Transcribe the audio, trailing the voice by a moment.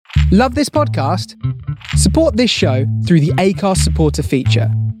Love this podcast? Support this show through the Acast supporter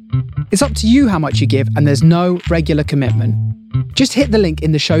feature. It's up to you how much you give, and there's no regular commitment. Just hit the link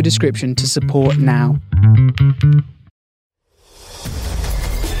in the show description to support now.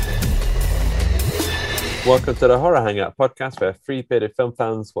 Welcome to the Horror Hangout podcast, where free-bearded film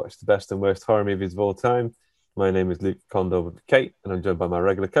fans watch the best and worst horror movies of all time. My name is Luke Condor with Kate, and I'm joined by my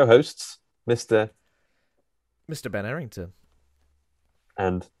regular co-hosts, Mr. Ben Errington.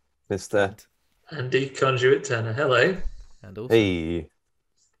 And Mr. Andy Conduit Turner. Hello. And also, Hey.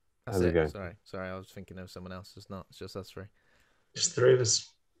 that's How's it it. going? Sorry, I was thinking of someone else. It's not. It's just us three. Just three of us.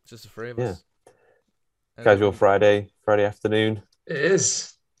 It's just the three of Yeah. us. Casual Friday afternoon. It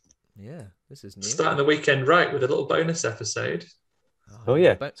is. Yeah, this is new. Starting the weekend right with a little bonus episode. Oh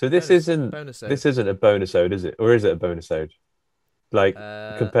yeah. So this isn't bonus this isn't a bonus-ode, is it? Or is it a bonus-ode? Like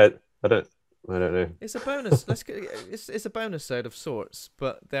compared, I don't know. It's a bonus. It's a bonus-ode of sorts,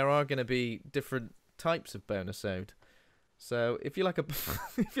 but there are going to be different types of bonus-ode. So if you like a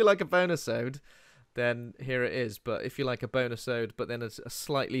if you like a bonus-ode, then here it is. But if you like a bonus-ode, but then a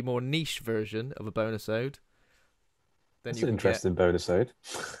slightly more niche version of a bonus-ode, then That's you an can interesting bonus-ode.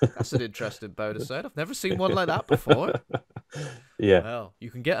 That's an interesting bonus-ode. I've never seen one like that before. Yeah. Well, you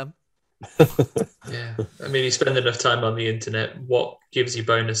can get them. Yeah. I mean, you spend enough time on the internet, what gives you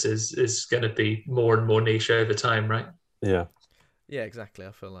bonuses is going to be more and more niche over time, right? Yeah. Yeah, exactly.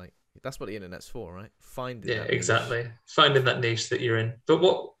 I feel like that's what the internet's for, right? Finding Yeah, that niche. exactly. Finding that niche that you're in. But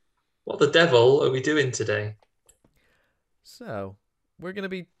what the devil are we doing today? So, we're going to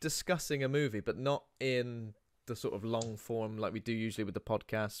be discussing a movie, but not in the sort of long form like we do usually with the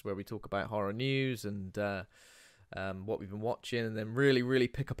podcast, where we talk about horror news and what we've been watching, and then really, really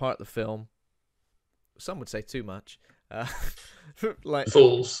pick apart the film. Some would say too much. Like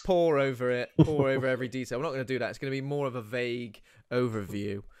Fools. pour over every detail. We're not going to do that. It's going to be more of a vague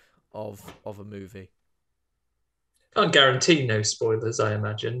overview of a movie. Can't guarantee no spoilers, I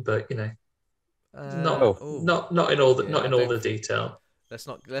imagine, but you know, not in all the detail. Let's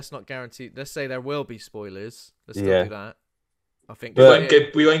not guarantee. Let's say there will be spoilers. Let's Yeah. not do that. I think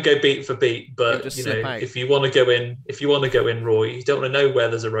We won't go beat for beat, but just you know, slip out. if you want to go in raw, you don't want to know where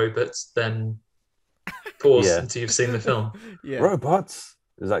there's a robot, then pause Yeah. until you've seen the film. Yeah. Robots.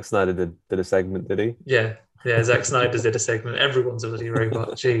 Zack Snyder did a segment, did he? Yeah. Zack Snyder did a segment. Everyone's a bloody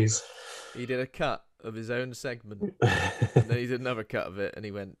robot. Jeez. He did a cut of his own segment, and then he did another cut of it, and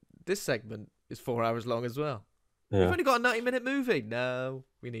he went, "This segment is 4 hours long as well. We've Yeah. only got a 90-minute movie. No,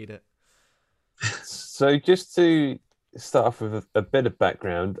 we need it." So just to start off with a bit of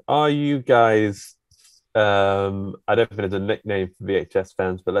background, are you guys, I don't think there's a nickname for VHS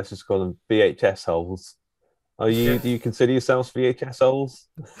fans, but let's just call them VHS holes. Do you consider yourselves VHS holes?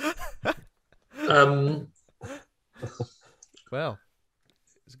 Well,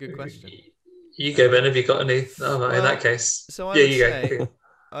 it's a good question. You go, Ben. Have you got any? Oh, right, in Well, that case. So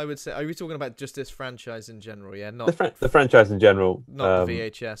I would say, are we talking about just this franchise in general? Yeah, not The franchise in general. not the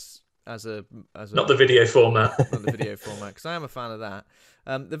VHS as a Not the video format. not the video format, because I am a fan of that.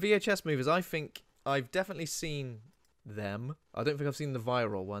 The VHS movies, I think I've definitely seen them. I don't think I've seen the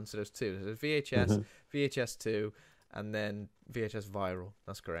viral one, so there's two. There's VHS, VHS 2, and then VHS viral.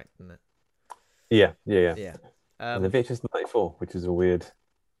 That's correct, isn't it? Yeah. Yeah. And the VHS 94, which is a weird.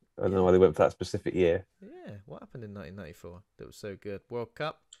 I don't know why they went for that specific year. Yeah, what happened in 1994 that was so good? World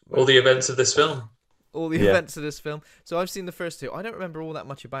Cup? All the events of this film. All the Yeah. events of this film. So I've seen the first two. I don't remember all that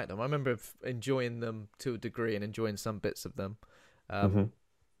much about them. I remember enjoying them to a degree and enjoying some bits of them.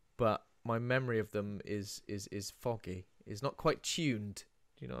 But my memory of them is foggy. It's not quite tuned.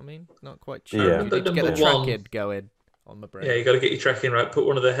 Do you know what I mean? Not quite tuned. Yeah. You need to get a Number track one. in going on my brain. Yeah, you got to get your tracking right. Put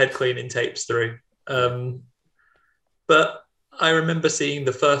one of the head cleaning tapes through. But I remember seeing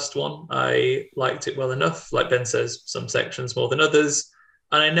the first one. I liked it well enough. Like Ben says, some sections more than others.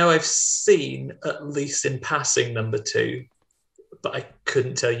 And I know I've seen, at least in passing, number 2, but I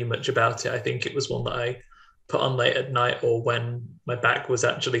couldn't tell you much about it. I think it was one that I put on late at night or when my back was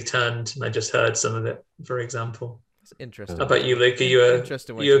actually turned and I just heard some of it, for example. That's interesting. How about you, Luke? Are you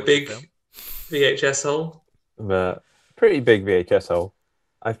Interesting way you to a big watch the film. VHS hole? But pretty big VHS hole.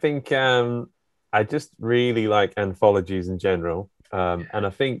 I think I just really like anthologies in general. And I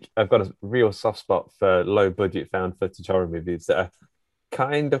think I've got a real soft spot for low budget found footage horror movies that are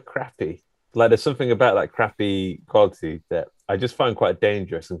kind of crappy. Like there's something about that crappy quality that I just find quite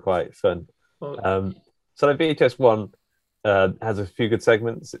dangerous and quite fun. Well, So the VHS one has a few good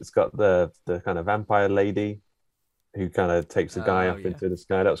segments. It's got the kind of vampire lady who kind of takes a guy Oh, up yeah. into the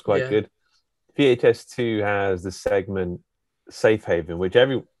sky. That was quite Yeah. good. VHS 2 has the segment Safe Haven, which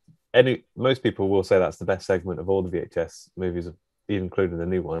most people will say that's the best segment of all the VHS movies even including the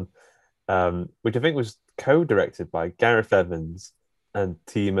new one, which I think was co-directed by Gareth Evans and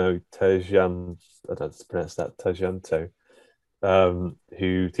Timo Tjahjanto. I don't know how to pronounce that, Tjahjanto.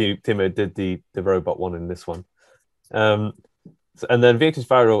 Timo did the robot one in this one. And then VHS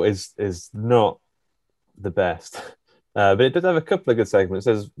Viral is not the best, but it does have a couple of good segments.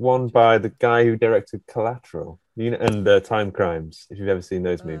 There's one by the guy who directed Collateral, and Time Crimes. If you've ever seen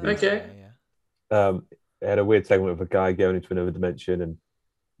those movies, Okay. It had a weird segment of a guy going into another dimension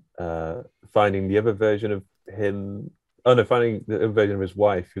and finding the other version of him. Oh no, finding the other version of his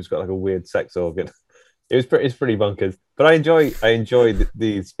wife who's got like a weird sex organ. It's pretty bonkers, but I enjoy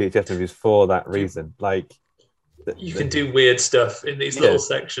these VHS movies for that reason. Like, you can do weird stuff in these little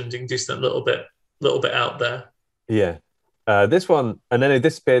sections. You can do something a little bit out there. Yeah, this one, and then it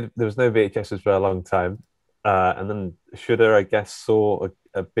disappeared. There was no VHSs for a long time, and then Shudder, I guess, saw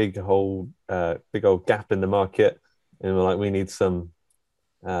a big old gap in the market, and we're like, we need some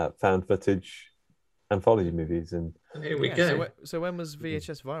found footage anthology movies, and here we go. So when was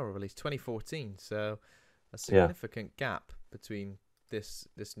VHS Viral released? 2014. So a significant gap between this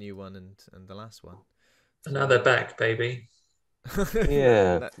new one and the last one. And now they're back, baby.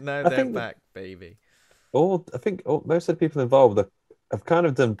 Yeah, now they're back, baby. I think most of the people involved have kind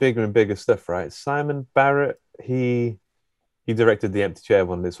of done bigger and bigger stuff, right? Simon Barrett, he directed the Empty Chair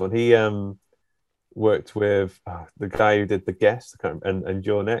one. This one, he worked with the guy who did The Guest, and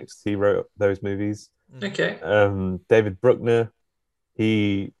Your Next. He wrote those movies. Okay. David Bruckner,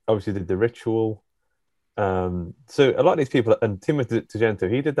 he obviously did The Ritual. So a lot of these people, and Timothy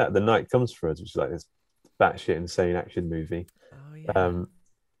Tjahjanto, he did that The Night Comes for Us, which is like this batshit insane action movie. Oh yeah.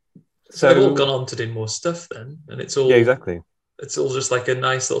 So they've all gone on to do more stuff then, and it's all exactly. It's all just like a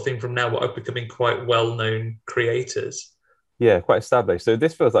nice little thing from now what are becoming quite well-known creators. Yeah, quite established. So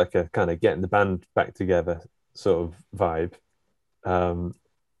this feels like a kind of getting the band back together sort of vibe.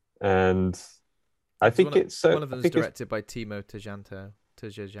 And I think one of them is directed by Timo Tjahjanto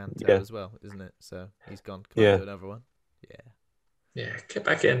as well, isn't it? So he's gone. Come on, do another one. Yeah, get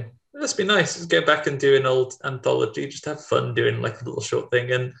back in. That'd be nice. Just get back and do an old anthology. Just have fun doing like a little short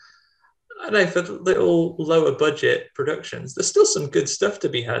thing. And I know for little lower budget productions, there's still some good stuff to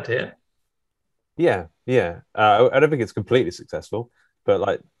be had here. Yeah. I don't think it's completely successful, but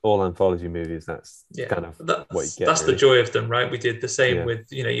like all anthology movies, that's kind of what you get. That's really the joy of them, right? We did the same with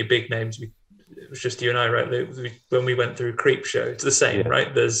your big names. It was just you and I, right? When we went through Creepshow, it's the same,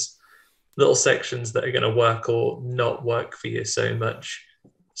 right? There's little sections that are going to work or not work for you so much.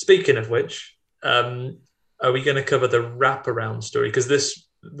 Speaking of which, are we going to cover the wraparound story? Because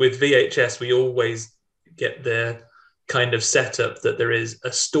with VHS, we always get the kind of setup that there is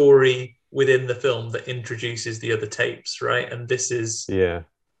a story within the film that introduces the other tapes, right? And this is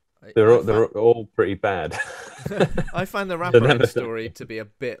they're all pretty bad. I find the wraparound story to be a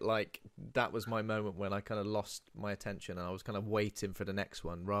bit like that was my moment when I kind of lost my attention and I was kind of waiting for the next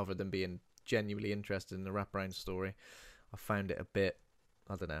one rather than being genuinely interested in the wraparound story. I found it a bit,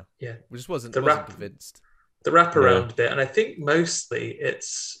 I don't know. Yeah, I just wasn't convinced. The wraparound bit, and I think mostly it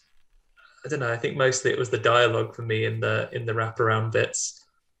was the dialogue for me in the wraparound bits.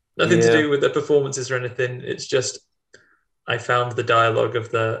 Nothing to do with the performances or anything. It's just I found the dialogue of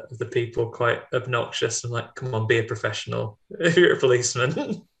the people quite obnoxious. I'm like, come on, be a professional. You're a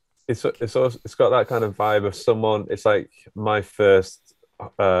policeman. It's got that kind of vibe of someone. It's like my first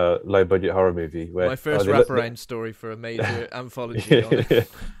low budget horror movie. My first wraparound story for a major anthology.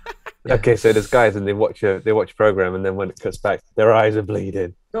 Okay, so there's guys and they watch a program, and then when it cuts back, their eyes are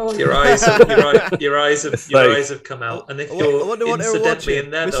bleeding. Oh, your eyes have come out, and if you're incidentally in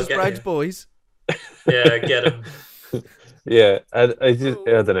there, Mrs. Bragg's boys. Yeah, get them. Yeah, and I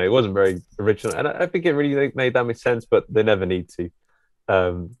don't know. It wasn't very original, and I think it really made that much sense, but they never need to.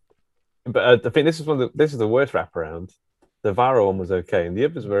 But I think this is the worst wraparound. The Viral one was okay, and the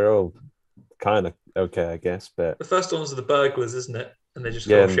others were all kind of okay, I guess. But the first one was the burglars, isn't it? And they just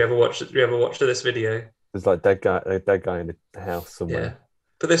go, "You ever watched this video?" There's like a dead guy in the house somewhere. Yeah,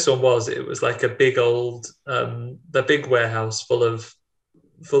 but this one was like a big old, the big warehouse full of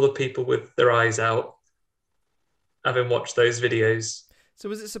people with their eyes out, having watched those videos. So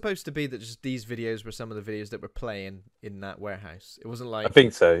was it supposed to be that just these videos were some of the videos that were playing in that warehouse? It wasn't like I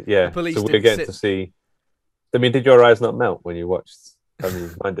think so. Yeah. The police so we're getting to see. I mean, did your eyes not melt when you watched? I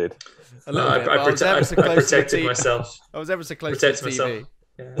mean, mine did. I protected myself. I was ever so close to the TV. Myself.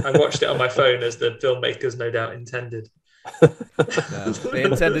 Yeah, I watched it on my phone as the filmmakers no doubt intended. No, they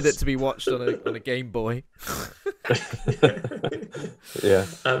intended it to be watched on a Game Boy. Yeah.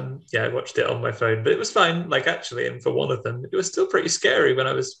 I watched it on my phone, but it was fine. Like actually, and for one of them, it was still pretty scary when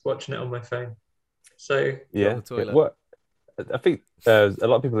I was watching it on my phone. So yeah. What? I think a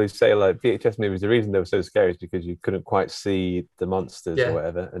lot of people who say like VHS movies, the reason they were so scary is because you couldn't quite see the monsters Yeah. or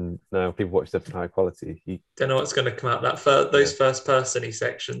whatever, and now people watch stuff in high quality. Don't know what's going to come out. Those first person-y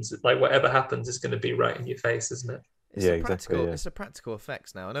sections, like whatever happens is going to be right in your face, isn't it? It's Yeah, a exactly, practical. yeah. It's a practical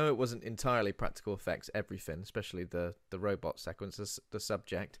effects now. I know it wasn't entirely practical effects everything, especially the robot sequence, the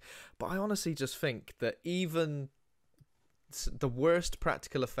subject. But I honestly just think that even the worst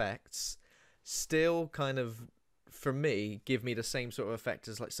practical effects still kind of, for me, give me the same sort of effect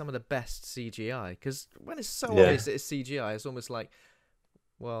as like some of the best CGI. Because when it's so obvious that it's CGI, it's almost like,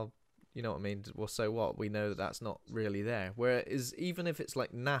 well, you know what I mean? Well, so what? We know that that's not really there. Whereas even if it's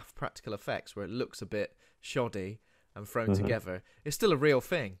like naff practical effects, where it looks a bit shoddy and thrown together, it's still a real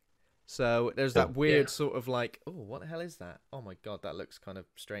thing. So there's that weird sort of like, oh, what the hell is that? Oh my god, that looks kind of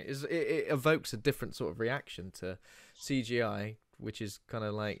strange. It evokes a different sort of reaction to CGI, which is kind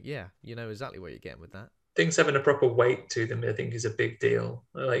of like, yeah, you know exactly what you're getting with that. Things having a proper weight to them, I think, is a big deal.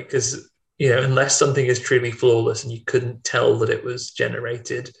 Like, because, you know, unless something is truly flawless and you couldn't tell that it was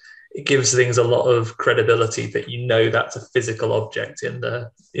generated, it gives things a lot of credibility that you know that's a physical object in the,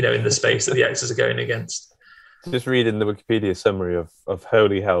 you know, in the space that the actors are going against. Just reading the Wikipedia summary of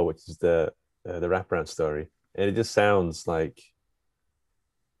Holy Hell, which is the wraparound story, and it just sounds like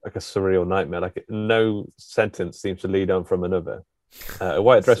a surreal nightmare. Like no sentence seems to lead on from another. A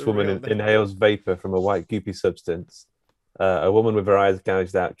white dressed woman inhales vapor from a white goopy substance. A woman with her eyes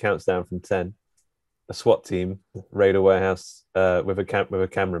gouged out counts down from 10. A SWAT team raid a warehouse with a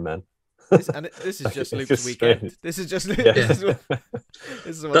cameraman. This is just Luke's weekend. Strange. This is just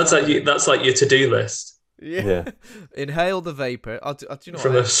That's like your to-do list. Yeah. Inhale the vapor. Do you know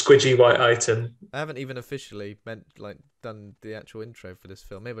from a squidgy white item. I haven't even officially done the actual intro for this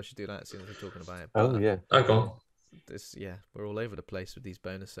film. Maybe I should do that as soon as we're talking about it. Oh yeah. Go on. We're all over the place with these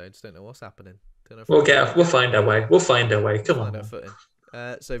bonus episodes. Don't know what's happening. We'll find our way. Come on. Our footing.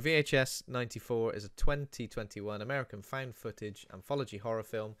 So VHS 94 is a 2021 American found footage anthology horror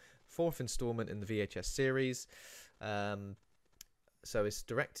film, fourth installment in the VHS series. So it's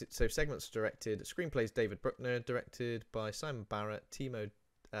directed. So segments directed. Screenplays David Bruckner, directed by Simon Barrett, Timo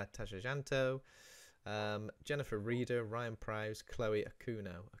Takajanto, Jennifer Reeder, Ryan Prowse, Chloe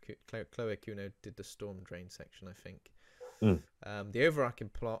Akuno. Chloe Akuno did the Storm Drain section, I think. The overarching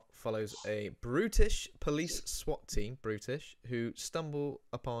plot follows a brutish police SWAT team, who stumble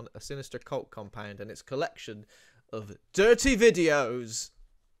upon a sinister cult compound and its collection of dirty videos.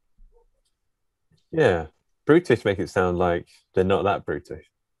 Yeah. Brutish make it sound like they're not that brutish.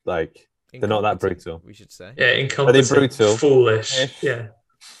 Like they're not that brutal. We should say. Yeah, incompetent, are they brutal? Foolish. Yeah.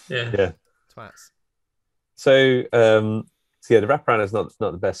 Twats. So the wraparound is not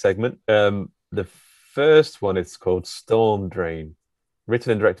the best segment. The first one is called Storm Drain,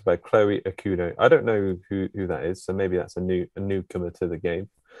 written and directed by Chloe Akuno. I don't know who that is, so maybe that's a newcomer to the game.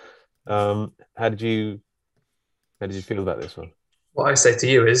 How did you feel about this one? What I say to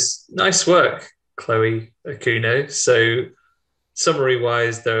you is nice work, Chloe Akuno. So,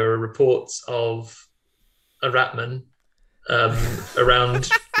 summary-wise, there are reports of a ratman around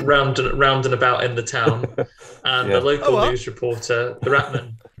and about in the town, and the local news reporter, the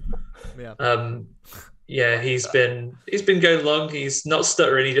ratman. He's been going along. He's not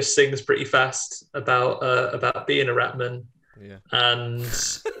stuttering. He just sings pretty fast about being a ratman. Yeah. And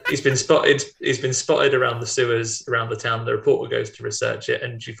he's been spotted. He's been spotted around the sewers around the town. The reporter goes to research it,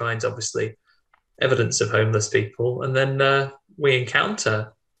 and she finds obviously evidence of homeless people. And then we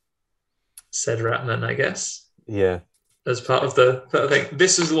encounter said ratman, I guess. Yeah. As part of the thing.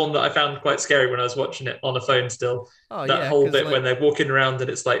 This is the one that I found quite scary when I was watching it on a phone still. That whole bit when they're walking around and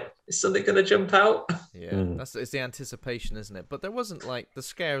it's like, is something going to jump out? Yeah, it's the anticipation, isn't it? But there wasn't the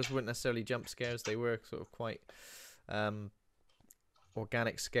scares weren't necessarily jump scares. They were sort of quite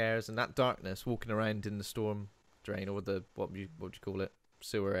organic scares, and that darkness walking around in the storm drain or the what would you call it,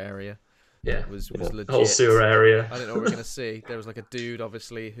 sewer area. Yeah, was legit. Whole sewer area. I didn't know what we were going to see. There was a dude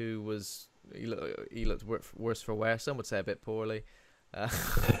obviously who was. He looked worse for wear. Some would say a bit poorly.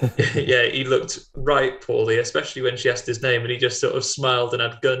 Yeah, he looked right poorly, especially when she asked his name, and he just sort of smiled and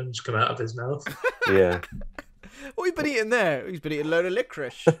had gunge come out of his mouth. Yeah. What have you been eating there? He's been eating a load of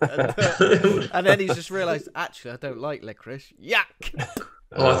licorice, and then he's just realised, actually, I don't like licorice. Yuck!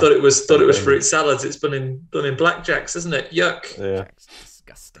 I thought it was fruit salads. It's done in blackjacks, isn't it? Yuck! Yeah,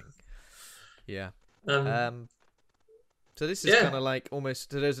 disgusting. Yeah. So this is kind of like almost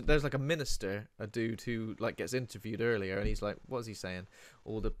there's like a minister, a dude who gets interviewed earlier, and he's like, what's he saying?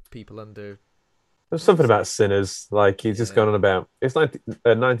 All the people under. There's something about sinners. Like he's just gone on about. It's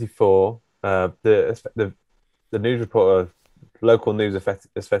 94. The news reporter, local news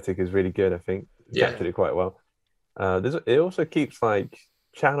aesthetic is really good. I think captured it quite well. It also keeps like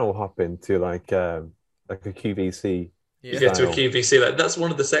channel hopping to like a QVC. You get to a Style. QVC, like that's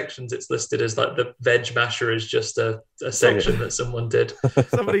one of the sections. It's listed as like the veg masher is just a section that someone did.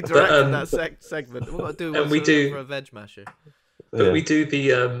 Somebody directed that segment. What do and we do for a veg masher? But we do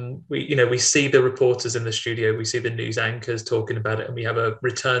the we see the reporters in the studio, we see the news anchors talking about it, and we have a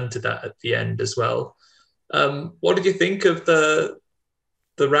return to that at the end as well. What did you think of the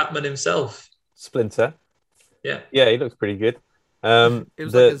Ratman himself? Splinter. Yeah, he looks pretty good. It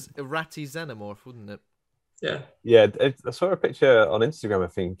was like a ratty xenomorph, wasn't it? Yeah. I saw a picture on Instagram, I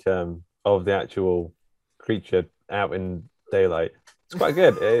think, of the actual creature out in daylight. It's quite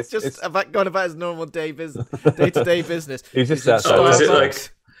good. It's just gone about his normal day-to-day business. He's just outside. Oh, is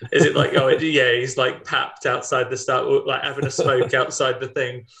it like? Oh, yeah. He's like papped outside the start, like having a smoke outside the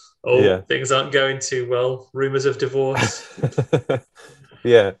thing. Oh, things aren't going too well. Rumors of divorce.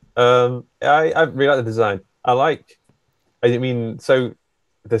 Yeah. I really like the design. I mean, so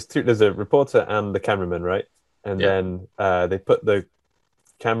there's a reporter and the cameraman, right? And then they put the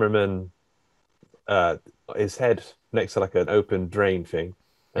cameraman his head next to like an open drain thing,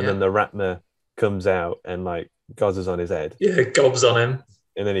 and then the Ratma comes out and like gozzes on his head. Yeah, gobs on him,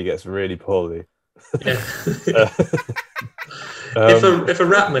 and then he gets really poorly. Yeah. If a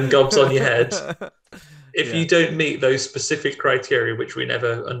Ratman gobs on your head, if you don't meet those specific criteria, which we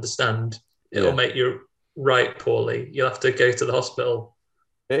never understand, it'll make you right poorly. You'll have to go to the hospital.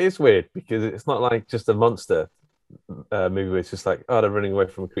 It is weird because it's not like just a monster movie where it's just like, oh, they're running away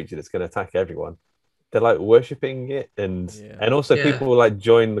from a creature that's going to attack everyone. They're like worshipping it, and also people like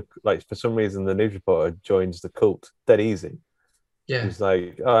join for some reason the news reporter joins the cult dead easy. Yeah, he's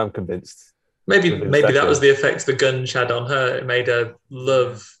like, oh, I'm convinced. Maybe that was the effect the gunge had on her. It made her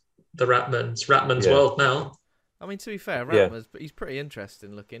love the Ratman's world now. I mean, to be fair, Ratman's, but he's pretty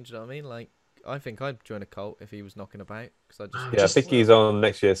interesting looking. Do you know what I mean? Like, I think I'd join a cult if he was knocking about. I think he's on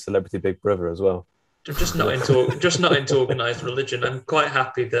next year's Celebrity Big Brother as well. I'm just not into organised religion. I'm quite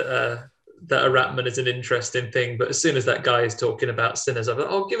happy that a Ratman is an interesting thing, but as soon as that guy is talking about sinners, I'm like,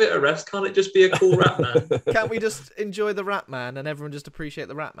 oh, give it a rest. Can't it just be a cool Ratman? Can't we just enjoy the Ratman and everyone just appreciate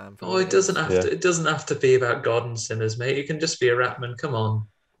the Ratman? It doesn't have to. It doesn't have to be about God and sinners, mate. It can just be a Ratman. Come on.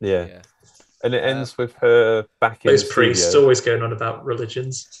 Yeah. And it ends with her back in those priests always going on about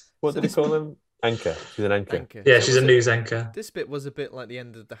religions. What did he call them? Anchor. She's an anchor. Yeah, she's a news anchor. This bit was a bit like the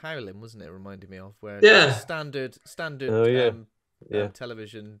end of The Howling, wasn't it? It reminded me of where standard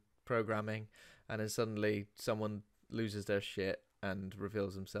television programming, and then suddenly someone loses their shit and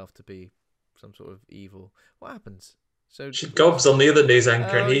reveals himself to be some sort of evil. What happens? So she gobs on the other news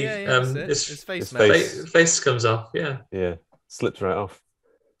anchor, and he his face comes off. Yeah, slips right off.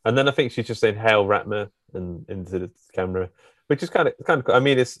 And then I think she's just saying "Hail Ratma" and into the camera, which is kind of. I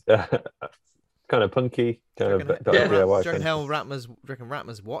mean, it's kind of punky. Do you reckon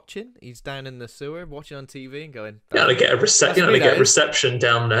Ratma's watching? He's down in the sewer watching on TV and going. Yeah, they get a reception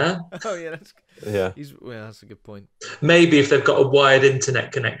down there. Oh yeah, that's a good point. Maybe if they've got a wired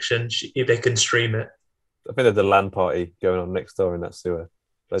internet connection, they can stream it. I think there's a LAN party going on next door in that sewer.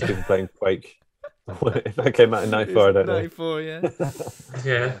 There's people playing Quake. If that came out in 94, I don't know. 94, yeah.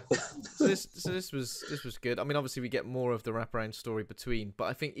 Yeah. So this was good. I mean, obviously we get more of the wraparound story between, but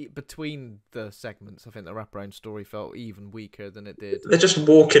I think between the segments, I think the wraparound story felt even weaker than it did. They're just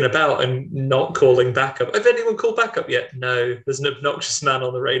walking about and not calling backup. Have anyone called backup yet? No. There's an obnoxious man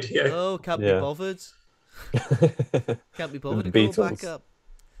on the radio. Oh, can't be bothered. Can't be bothered to call backup.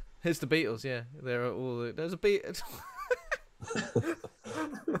 It's the Beatles, yeah. There's a Beatles.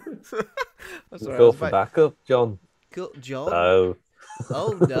 Call for backup, John. John?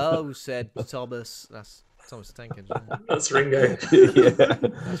 Oh no, said Thomas. That's Thomas the Tank Engine. That's Ringo.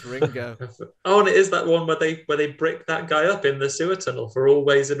 That's Ringo. Oh, and it is that one where they brick that guy up in the sewer tunnel for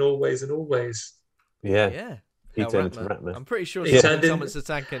always and always and always. Yeah. He turned into Ratma. I'm pretty sure Thomas the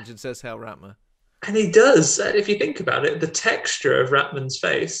Tank Engine says Hell Ratma. And he does. If you think about it, the texture of Ratman's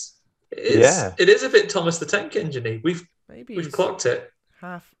face it is a bit Thomas the Tank Engine-y. We've clocked it.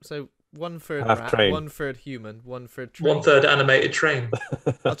 So 1/3 half rat, train. 1/3 human, 1/3 train. 1/3 animated train.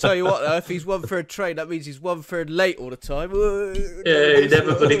 I'll tell you what, if he's 1/3 train, that means he's 1/3 late all the time. Yeah, he'd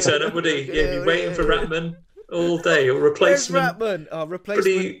never bloody turn up, would he? Yeah, he'd be waiting for Ratman all day. Or replacement. Where's Ratman? Oh,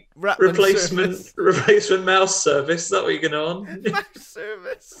 replacement mouse service. Is that what you're going on? Mouse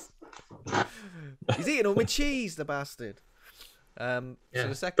service. He's eating all my cheese, the bastard. So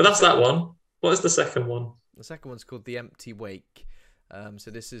the second but that's that one. What is the second one? The second one's called The Empty Wake.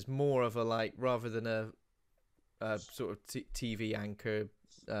 So this is more of a rather than a sort of TV anchor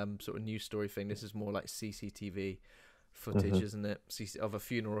sort of news story thing. This is more like CCTV footage, isn't it? Of a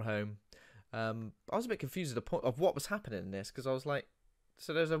funeral home. I was a bit confused at the point of what was happening in this, because I was like,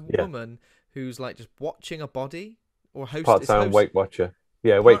 so there's a Yeah. woman who's like just watching a body, or Part-time wake watcher.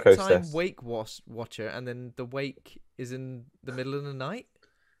 Yeah, wake part-time hostess. wake watcher, and then the wake is in the middle of the night.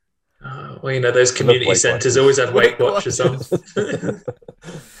 Well, those community Weight centres Watchers. always have Weight Weight Watchers on.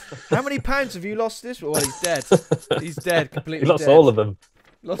 How many pounds have you lost this? Well, he's dead. He's dead, completely. He lost dead. all of them.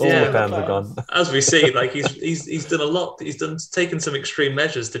 Lost All Yeah. the pounds are gone. As we see, like he's done a lot. He's taken some extreme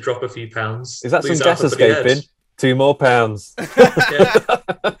measures to drop a few pounds. Is that some lose gas half a bloody head. escaping? 2 more pounds. Yeah.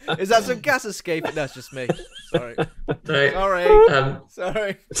 Is that some gas escaping? That's just me. Sorry. Right. Sorry.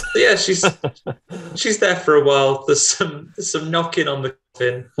 Sorry. Yeah, she's there for a while. There's some knocking on the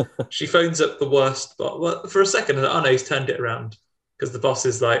coffin. She phones up the worst, but for a second, I thought, oh no, he's turned it around, because the boss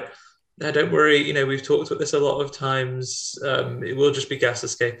is like, no, don't worry. We've talked about this a lot of times. It will just be gas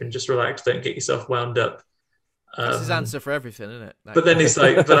escaping. Just relax. Don't get yourself wound up. That's his answer for everything, isn't it? But then he's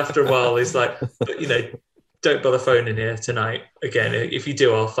like, but after a while, he's like, but don't bother phoning here tonight again. If you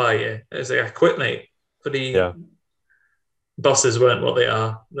do, I'll fire you. It's like, I quit, mate. But bosses weren't what they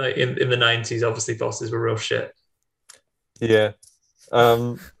are. Like in the 90s, obviously bosses were real shit. Yeah.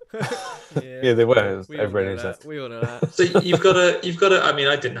 Yeah, they were. Everyone knows that. We all know that. So you've got to. I mean,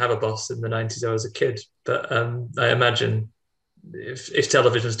 I didn't have a boss in the 90s. I was a kid, but I imagine if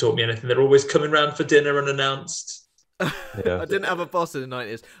television's taught me anything, they're always coming round for dinner unannounced. Yeah. I didn't have a boss in the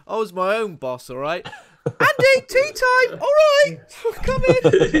 90s. I was my own boss, all right? Andy, tea time! All right! Come in!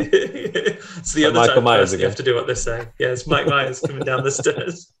 It's the Like other Michael type of Myers person you have to do what they say. Yeah, it's Mike Myers coming down the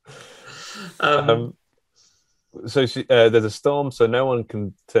stairs. So there's a storm, so no one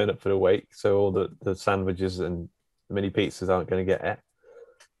can turn up for the wake. So all the sandwiches and mini pizzas aren't going to get it.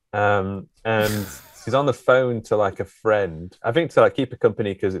 And she's on the phone to like a friend, I think to like keep her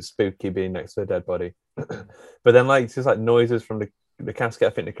company because it's spooky being next to a dead body. But then like just like noises from the casket.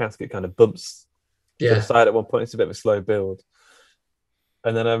 I think the casket kind of bumps to the side at one point. It's a bit of a slow build,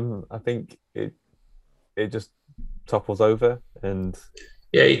 and then I think it just topples over and.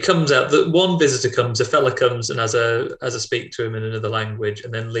 Yeah, he comes out. The one visitor comes, a fella comes and has a speak to him in another language,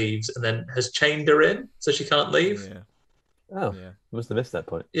 and then leaves, and then has chained her in so she can't leave. Yeah. Oh, Yeah. must have missed that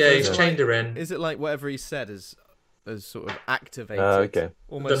point. Yeah, he's So chained her in. Is it like whatever he said is sort of activated? Okay.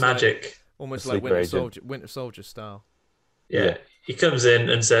 Almost The magic. Like, almost The like sleeper Winter Soldier style. Yeah. He comes in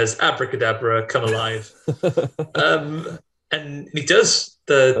and says, "Abracadabra, come alive." And he does.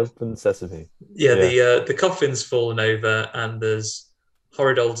 Open sesame. The coffin's fallen over, and there's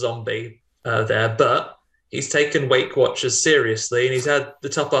horrid old zombie there, but he's taken Weight Watchers seriously, and he's had the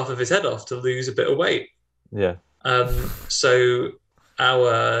top half of his head off to lose a bit of weight. Yeah. So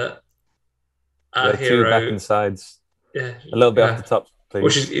our Two hero, back and sides. yeah, A little bit off the top, please.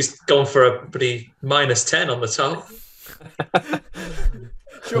 which is he's gone for a pretty -10 on the top.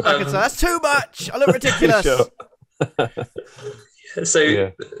 Sure, back and say, that's too much. I look ridiculous. Sure.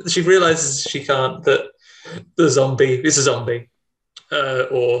 So she realizes she can't, that the zombie is a zombie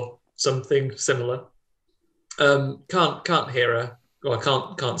or something similar. Can't hear her, or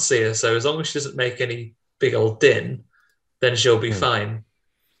can't see her. So as long as she doesn't make any big old din, then she'll be fine.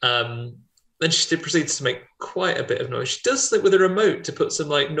 Then she proceeds to make quite a bit of noise. She does it with a remote to put some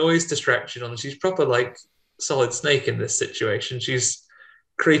like noise distraction on. She's proper like Solid Snake in this situation. She's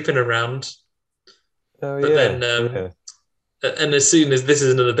creeping around. Oh, But yeah. then, and as soon as this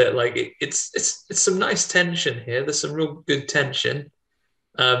is another bit, like it's some nice tension here. There's some real good tension.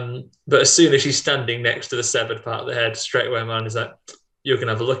 But as soon as she's standing next to the severed part of the head, straight away mine is like, you're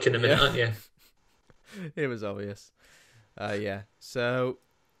gonna have a look in a minute, aren't you? It was obvious. Yeah. So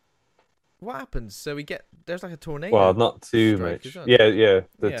what happens? So there's like a tornado. Well, not too strike, much. isn't it? Yeah.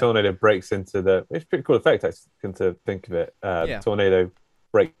 The Yeah. tornado breaks into the. It's a pretty cool effect, actually, come to think of it. The tornado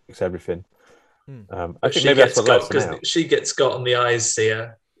breaks everything. I think maybe that's what lets them out. She gets got and the eyes see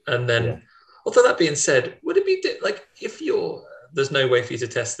her, and then. Although that being said, would it be like if there's no way for you to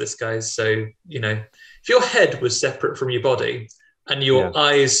test this, guys. So if your head was separate from your body and your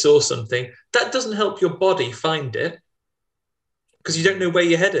eyes saw something, that doesn't help your body find it because you don't know where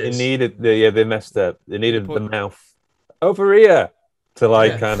your head is. They messed up. They needed the mouth over here to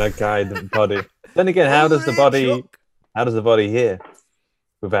kind of guide the body. Then again, how does the body hear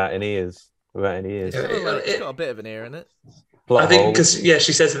without any ears? It's got a bit of an ear in it. I think because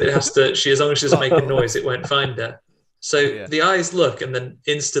she says that it has to. As long as she doesn't make a noise, it won't find her. So the eyes look, and then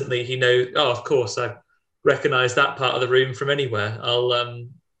instantly he knows. Oh, of course, I recognise that part of the room from anywhere. I'll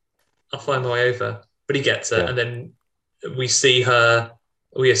find my way over. But he gets her, and then we see her.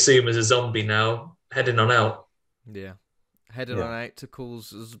 We assume as a zombie now, heading on out. Yeah, heading on out to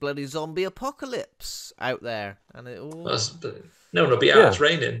cause a bloody zombie apocalypse out there, and it all. No one will be out. It's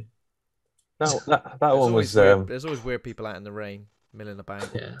raining. That There's one always was there's always weird people out in the rain, milling about.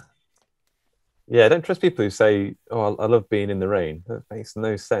 Yeah. yeah. I don't trust people who say, "Oh, I love being in the rain." That makes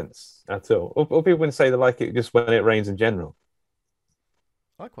no sense at all. Or people when say they like it just when it rains in general.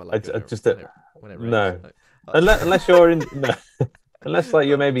 I quite like it when it rains. No. Like, Unless you're in no. Unless like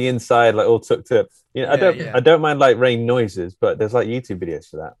you're maybe inside, like all tucked up. You know, Yeah. I don't mind like rain noises, but there's like YouTube videos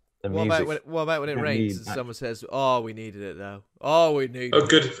for that. And What music. about when it You rains need and that. someone says, "Oh, we needed it though. Oh, we needed Oh,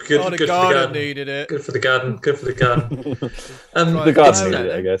 good, it. good, Oh, the good for the garden garden. needed it." Good for the garden. Good for the garden. Right. The garden Oh, needed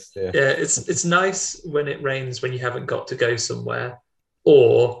it, I guess. Yeah. Yeah, it's nice when it rains when you haven't got to go somewhere,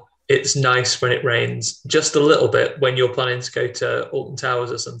 or it's nice when it rains just a little bit when you're planning to go to Alton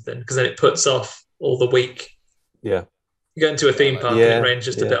Towers or something, because then it puts off all the week. Yeah. You go into a theme park and Yeah, it rains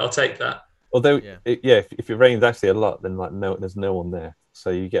just a yeah. bit. I'll take that. Although, Yeah. if it rains actually a lot, then like there's no one there, so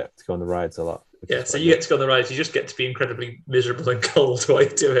you get to go on the rides a lot. which Yeah, is so quite you get to go on the rides. You just get to be incredibly miserable and cold while you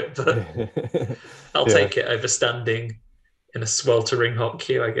do it. But good. I'll Yeah. take it over standing in a sweltering hot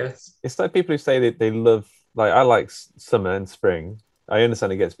queue, I guess. It's like people who say that they love, like I like summer and spring. I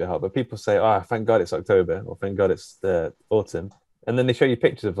understand it gets a bit hot, but people say, "Oh, thank God it's October," or "Thank God it's autumn," and then they show you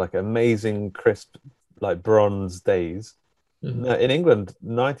pictures of like amazing crisp, like bronze days. Mhm. No, in England,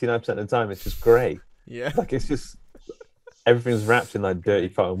 99% of the time it's just grey. Yeah. Like it's just everything's wrapped in like dirty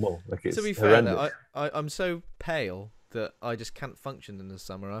cotton wool. Like it's To be fair, horrendous. though, I'm so pale that I just can't function in the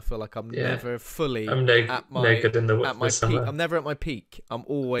summer. I feel like I'm Yeah. never fully I'm at my naked in the at my summer. peak. I'm never at my peak. I'm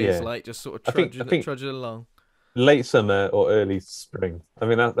always Yeah. like just sort I of think- trudging, I think- trudging along. Late summer or early spring. I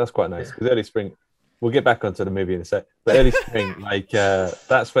mean, that's quite nice Yeah. because early spring. We'll get back onto the movie in a sec. But early spring, like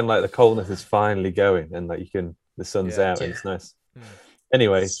that's when like the coldness is finally going and like the sun's Yeah. out and Yeah. it's nice. Hmm.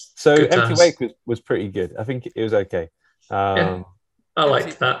 Anyway, so Good Empty times. Wake was pretty good. I think it was okay. Yeah. I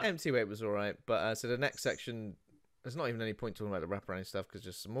liked that. Empty Weight was all right, but so the next section, there's not even any point talking about the wraparound stuff because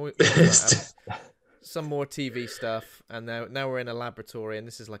just some more, some more TV stuff, and now we're in a laboratory, and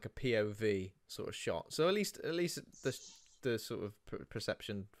this is like a POV sort of shot. So at least the sort of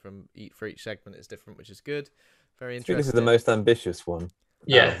perception for each segment is different, which is good. Very I think interesting. this is the most ambitious one. Out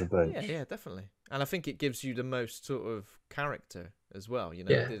Yeah. of the bunch. Yeah, definitely. And I think it gives you the most sort of character as well. You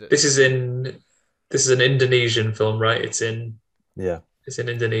know, Yeah. This is an Indonesian film, right? It's in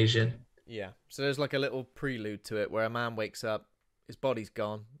Indonesian. Yeah. So there's like a little prelude to it where a man wakes up, his body's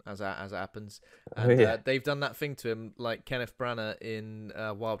gone, as it happens, and they've done that thing to him like Kenneth Branagh in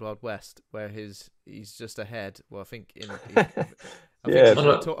Wild Wild West, where he's just a head. Well, I think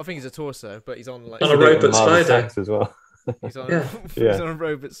I think he's a torso, but he's on like On a robot Marvel spider. Sex as well. He's on Yeah. he's on a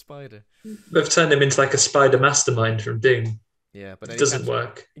robot spider. They've turned him into like a spider mastermind from Doom. Yeah, but then It doesn't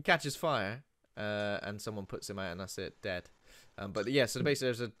work. He catches fire, and someone puts him out, and that's it, dead. But yeah, so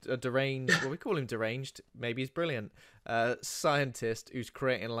basically there's a deranged, well, we call him deranged, maybe he's brilliant, scientist who's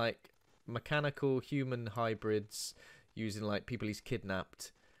creating like mechanical human hybrids using like people he's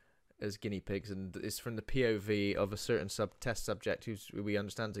kidnapped as guinea pigs, and it's from the POV of a certain test subject who we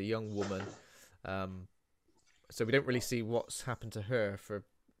understand is a young woman. So we don't really see what's happened to her for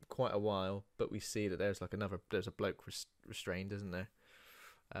quite a while, but we see that there's a bloke restrained, isn't there?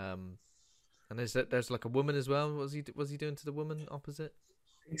 And there's like a woman as well. What was he doing to the woman opposite?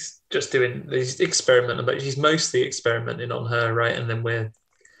 He's just doing these experimenting, but he's mostly experimenting on her, right? And then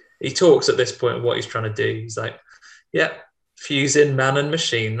he talks at this point of what he's trying to do. He's like, "Yeah, fusing man and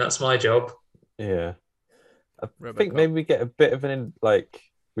machine. That's my job." Yeah. I Robocop. think maybe we get a bit of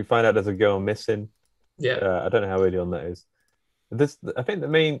we find out there's a girl missing. Yeah, I don't know how early on that is. I think the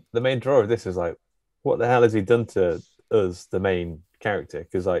main draw of this is like, what the hell has he done to us, the main character?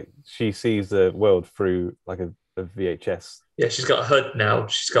 Because like she sees the world through like a VHS. yeah. She's got a HUD now.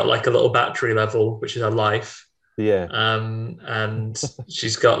 She's got like a little battery level, which is her life. Yeah. And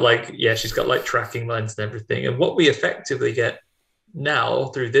she's got like tracking lines and everything. And what we effectively get now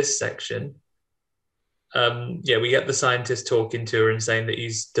through this section, we get the scientist talking to her and saying that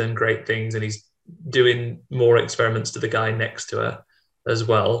he's done great things and he's doing more experiments to the guy next to her as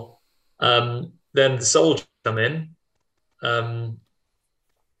well. Then the soldiers come in.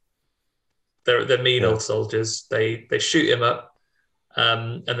 They're mean old soldiers. They shoot him up,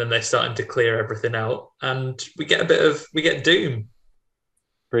 and then they're starting to clear everything out, and we get Doom.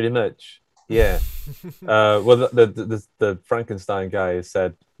 Pretty much. Yeah. Well, the Frankenstein guy has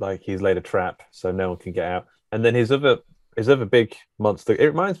said like he's laid a trap so no one can get out, and then his other big monster. It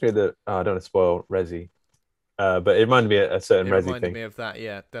reminds me of I don't want to spoil Resi, but it reminded me of a certain It Resi reminded thing. me of that,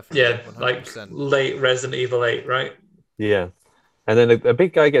 yeah, definitely. Yeah, 100%. like late Resident Evil 8, right? Yeah. And then a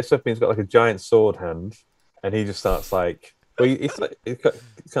big guy gets up and he's got like a giant sword hand, and he just starts like Well, he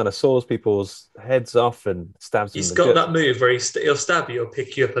kind of saws people's heads off and stabs them He's in the got guts. that move where he'll stab you or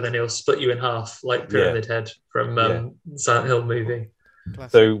pick you up and then he'll split you in half like Pyramid Head from Silent Hill movie.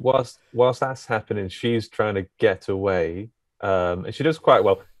 Classic. So whilst that's happening, she's trying to get away, and she does quite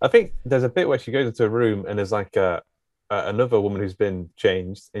well. I think there's a bit where she goes into a room and there's like another woman who's been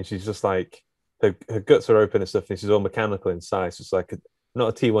changed, and she's just like her guts are open and stuff, and she's all mechanical inside. So it's like not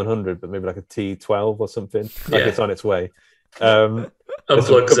a T100, but maybe like a T12 or something. Like it's on its way.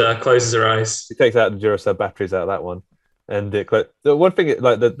 Unplugs, closes her eyes. She takes out the Duracell batteries out of that one. And the one thing,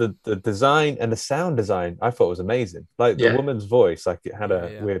 like the design and the sound design, I thought was amazing. Like the woman's voice, like it had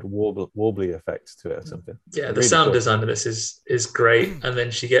a weird warbly effect to it or something. Yeah, the really sound design of this is great. And then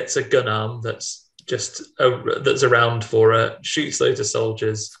she gets a gun arm that's just that's around for her, shoots loads of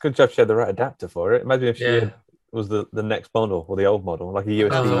soldiers. It's a good job she had the right adapter for it. Imagine if she was the next model or the old model, like a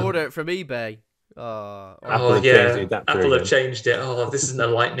USB. I'll order it from eBay. Apple have changed it. Oh, this isn't a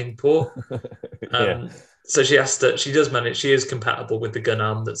lightning port. So she does manage. She is compatible with the gun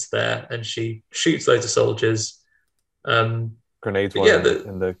arm that's there, and she shoots loads of soldiers. Grenades one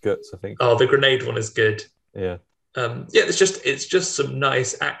in the guts, I think. Oh, the grenade one is good. Yeah. It's just some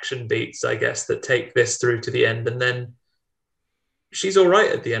nice action beats, I guess, that take this through to the end, and then she's all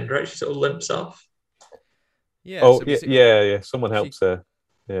right at the end, right? She sort of limps off. Yeah. Oh, so yeah. Someone helps her.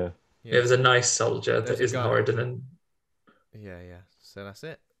 Yeah. Yeah, there's a nice soldier that isn't horrid, and then yeah. So that's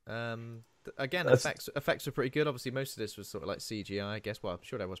it. Again, effects are pretty good. Obviously, most of this was sort of like CGI, I guess. Well, I'm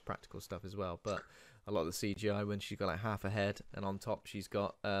sure there was practical stuff as well, but a lot of the CGI when she's got like half a head, and on top she's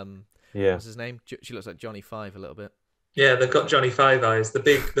got what's his name? She looks like Johnny Five a little bit. Yeah, they've got Johnny Five Eyes.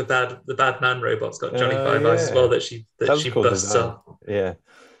 The bad man robot's got Johnny Five Eyes as well. That she busts up. Yeah,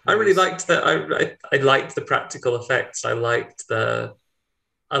 I really liked that. I liked the practical effects. I liked the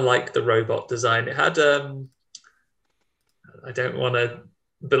robot design. It had I don't want to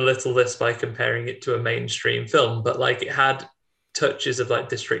belittle this by comparing it to a mainstream film, but like it had touches of like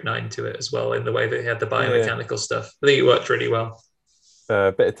District 9 to it as well in the way that it had the biomechanical stuff. I think it worked really well.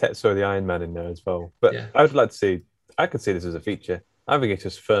 A bit of Tetsuo the Iron Man in there as well. But I would like to see, I could see this as a feature. I think it's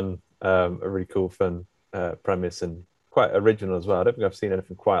just fun, a really cool, fun premise and quite original as well. I don't think I've seen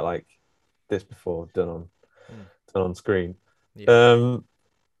anything quite like this before done on screen. Yeah.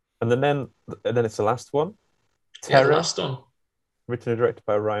 And then it's the last one. Terror. The last one. Written and directed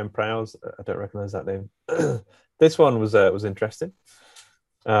by Ryan Prowse. I don't recognize that name. This one was interesting.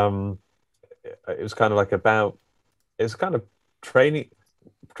 It was kind of like it's kind of training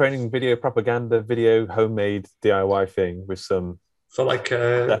video, propaganda video, homemade DIY thing with some for like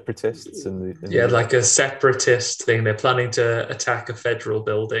separatists like a separatist thing. They're planning to attack a federal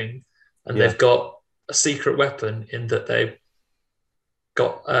building, and they've got a secret weapon in that they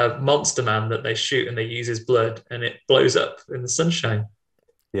got a monster man that they shoot and they use his blood and it blows up in the sunshine.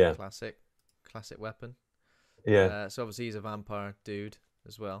 Yeah. Classic weapon. Yeah. So obviously he's a vampire dude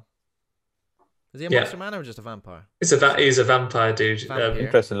as well. Is he a monster man or just a vampire? He's a vampire dude.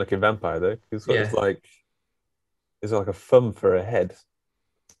 Interesting looking vampire though. He's got it's like a thumb for a head.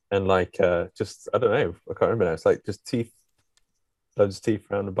 And like just I don't know, I can't remember now. It's like just teeth, loads of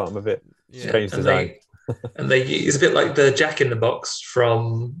teeth around the bottom of it. Strange design. It's a bit like the Jack in the Box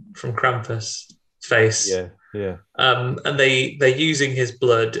from Krampus face. Yeah. And they're using his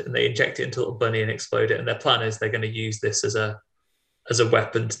blood and they inject it into a little bunny and explode it. And their plan is they're going to use this as a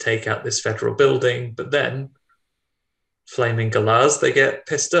weapon to take out this federal building. But then, flaming galahs, they get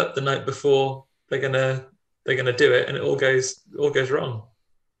pissed up the night before they're gonna do it, and it all goes wrong.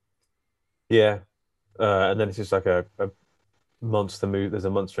 Yeah, and then it's just like a monster move. There's a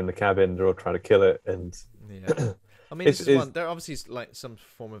monster in the cabin. They're all trying to kill it, and I mean, they're obviously like some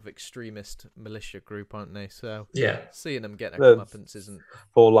form of extremist militia group, aren't they? So seeing them get their comeuppance isn't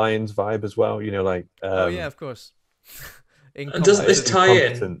Four Lions vibe as well. You know, like of course. And doesn't this tie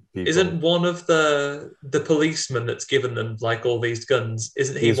in? People. Isn't one of the policemen that's given them like all these guns?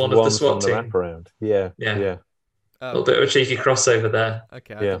 Isn't he one of the SWAT team? Wraparound. Yeah. A little bit of a cheeky crossover there.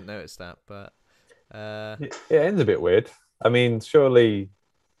 Okay, I didn't notice that, but it ends a bit weird. I mean, surely.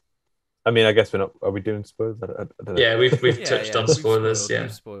 I mean, I guess we're not. Are we doing spoilers? I don't know. Yeah, we've touched on spoilers.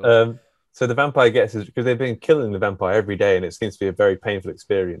 So the vampire gets his because they've been killing the vampire every day, and it seems to be a very painful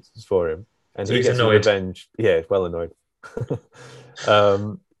experience for him. And so he gets annoyed. Revenge. Yeah, well annoyed.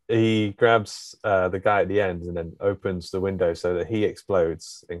 He grabs the guy at the end and then opens the window so that he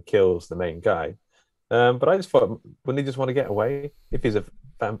explodes and kills the main guy. But I just thought, wouldn't he just want to get away? If he's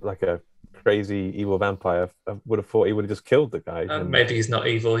like a crazy evil vampire, I would have thought he would have just killed the guy. Maybe he's not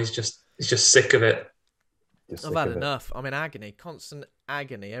evil. He's just sick of it. Just I've sick had of it. enough. I'm in agony, constant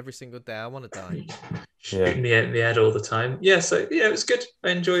agony every single day. I want to die. Shooting me in the head all the time. Yeah, so yeah, it was good.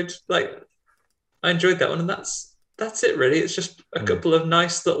 I enjoyed that one, and that's it really. It's just a couple of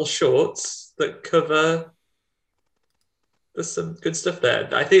nice little shorts that cover. There's some good stuff there.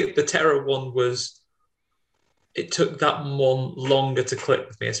 I think the Terror one it took that one longer to click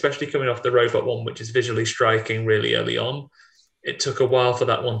with me, especially coming off the Robot one, which is visually striking really early on. It took a while for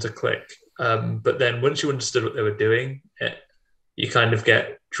that one to click. But then once you understood what they were doing, you kind of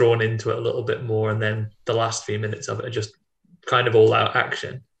get drawn into it a little bit more. And then the last few minutes of it are just kind of all out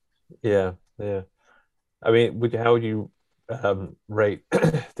action. Yeah, yeah. I mean, how would you rate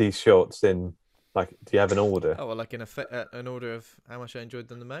these shorts in, like, do you have an order? Oh, well, like in an order of how much I enjoyed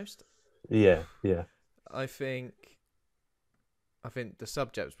them the most? Yeah, yeah. I think the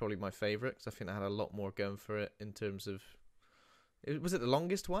subject was probably my favourite because I think I had a lot more going for it in terms of. Was it the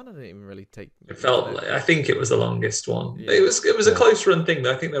longest one? I didn't even really take. It felt like, I think it was the longest one. Yeah. It was a close run thing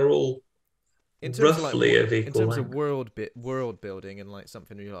though. I think they're all roughly of equal length. In terms of world building and like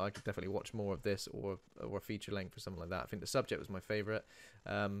something I could definitely watch more of this or feature length or something like that. I think the subject was my favourite.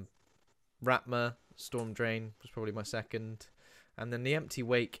 Ratma, Storm Drain was probably my second. And then The Empty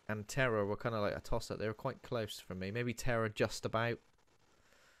Wake and Terror were kind of like a toss-up. They were quite close for me. Maybe Terror just about.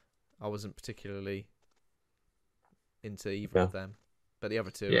 I wasn't particularly into either of them, but the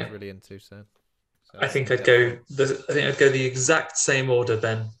other two I was really into. So I think I'd go the exact same order,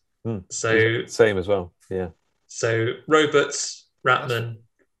 Ben. So same as well. Yeah. So Robots, Ratman,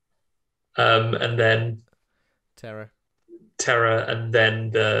 and then Terror, and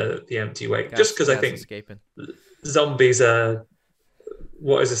then the Empty Wake. Just because I think escaping. Zombies are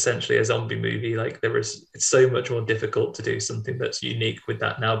what is essentially a zombie movie. Like it's so much more difficult to do something that's unique with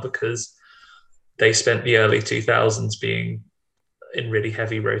that now because they spent the early 2000s being in really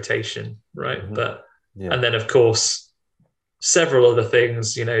heavy rotation, right? Mm-hmm. But and then of course several other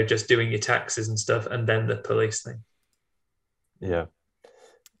things, just doing your taxes and stuff, and then the police thing. Yeah.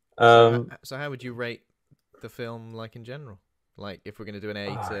 So how would you rate the film, like in general? Like if we're going to do an A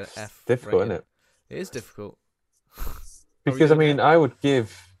to F. Difficult, isn't it? It is difficult. Because I mean, I would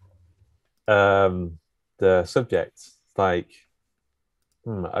give the subject like,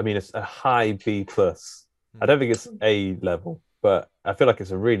 I mean, it's a high B plus. I don't think it's A level, but I feel like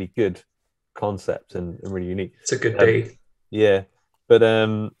it's a really good concept and really unique. It's a good B. Yeah, but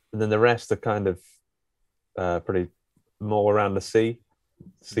and then the rest are kind of pretty more around the sea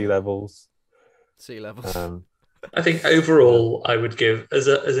levels. Sea levels. I think overall, I would give as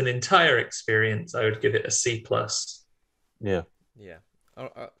an entire experience, I would give it a C plus. Yeah. Yeah.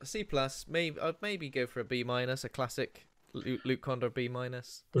 A C plus. I'd maybe go for a B minus, a classic Luke Condor B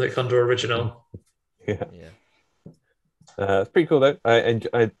minus. Luke Condor original. Yeah. Yeah. It's pretty cool though.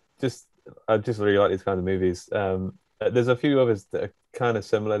 I just really like these kinds of movies. There's a few others that are kind of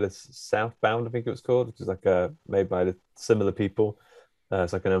similar. There's Southbound, I think it was called, which is like made by the similar people.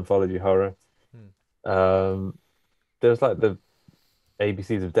 It's like an anthology horror. There's like the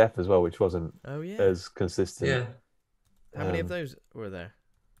ABCs of Death as well, which wasn't as consistent. Yeah. How many of those were there?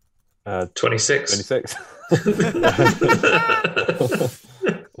 26. 26.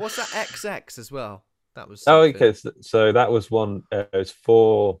 What's that XX as well? That was okay. So that was one. It was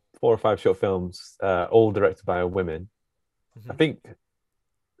four or five short films, all directed by women. Mm-hmm. I think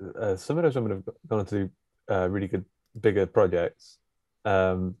some of those women have gone on to do really good, bigger projects.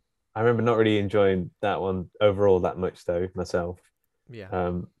 I remember not really enjoying that one overall that much though myself.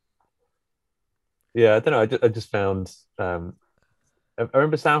 Yeah. Yeah, I don't know. I just found. I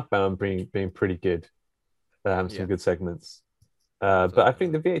remember Southbound being pretty good, having some good segments. But I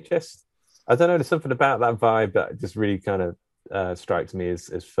think the VHS. I don't know. There's something about that vibe that just really kind of strikes me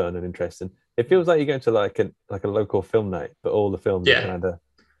as fun and interesting. It feels like you're going to like a local film night, but all the films are kind of.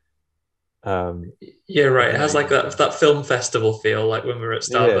 Yeah, right. It has like that film festival feel, like when we were at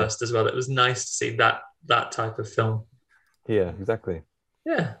Starburst as well. It was nice to see that type of film. Yeah, exactly.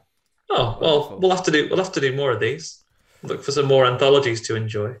 Yeah. Oh well, we'll have to do more of these. Look for some more anthologies to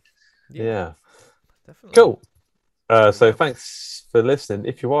enjoy. Yeah. Definitely. Cool. So thanks for listening.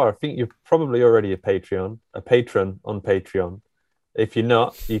 If you are, I think you're probably already a patron on Patreon. If you're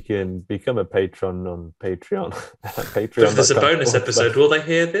not, you can become a patron on Patreon. Patreon. If there's a bonus episode, will they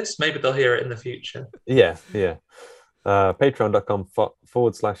hear this? Maybe they'll hear it in the future. Yeah.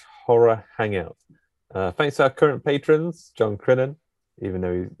 Patreon.com/horror hangout. Thanks to our current patrons, John Crinnan, even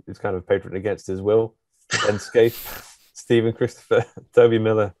though he's kind of a patron against his will, Ben Scaife, Stephen Christopher, Toby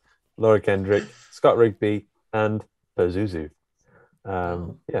Miller, Laura Kendrick, Scott Rigby, and Pazuzu.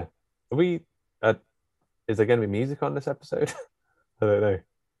 Yeah. Are we? Is there going to be music on this episode? I don't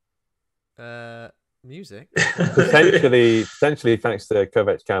know. music. Potentially thanks to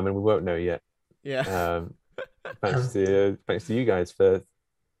Kovac Cameron, we won't know yet. Yeah. Thanks to you guys for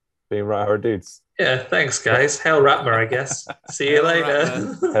being right horror dudes. Yeah, thanks guys. Hail Ratmer, I guess. See you Hail later.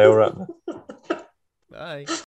 Ratmer. Hail Ratner. Bye.